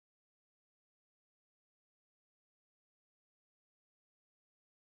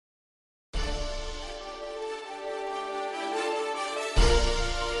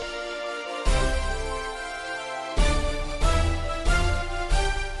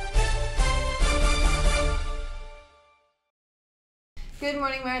Good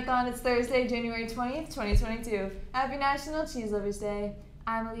morning, Marathon. It's Thursday, January 20th, 2022. Happy National Cheese Lovers Day.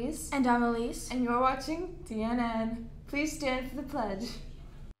 I'm Elise. And I'm Elise. And you're watching DNN. Please stand for the pledge.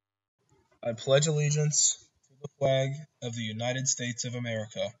 I pledge allegiance to the flag of the United States of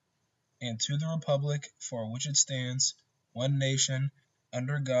America and to the republic for which it stands, one nation,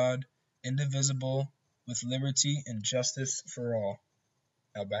 under God, indivisible, with liberty and justice for all.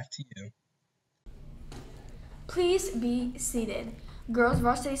 Now back to you. Please be seated. Girls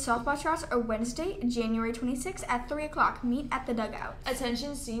varsity softball tryouts are Wednesday, January 26th at 3 o'clock. Meet at the dugout.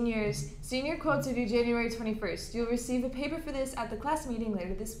 Attention seniors. Senior quotes are due January 21st. You'll receive a paper for this at the class meeting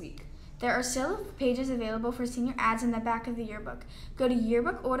later this week. There are still pages available for senior ads in the back of the yearbook. Go to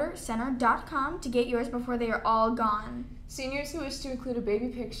yearbookordercenter.com to get yours before they are all gone. Seniors who wish to include a baby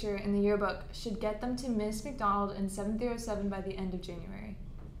picture in the yearbook should get them to Miss McDonald in 7007 by the end of January.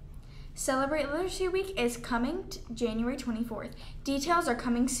 Celebrate Literacy Week is coming January 24th. Details are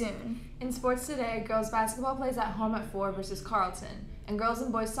coming soon. In sports today, girls basketball plays at home at 4 versus Carleton, and girls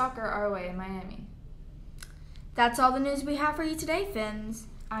and boys soccer are away in Miami. That's all the news we have for you today, Finns.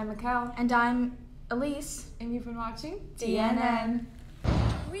 I'm Mikkel. And I'm Elise. And you've been watching DNN.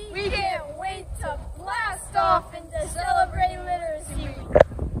 We can't wait to blast off and to celebrate Literacy Week.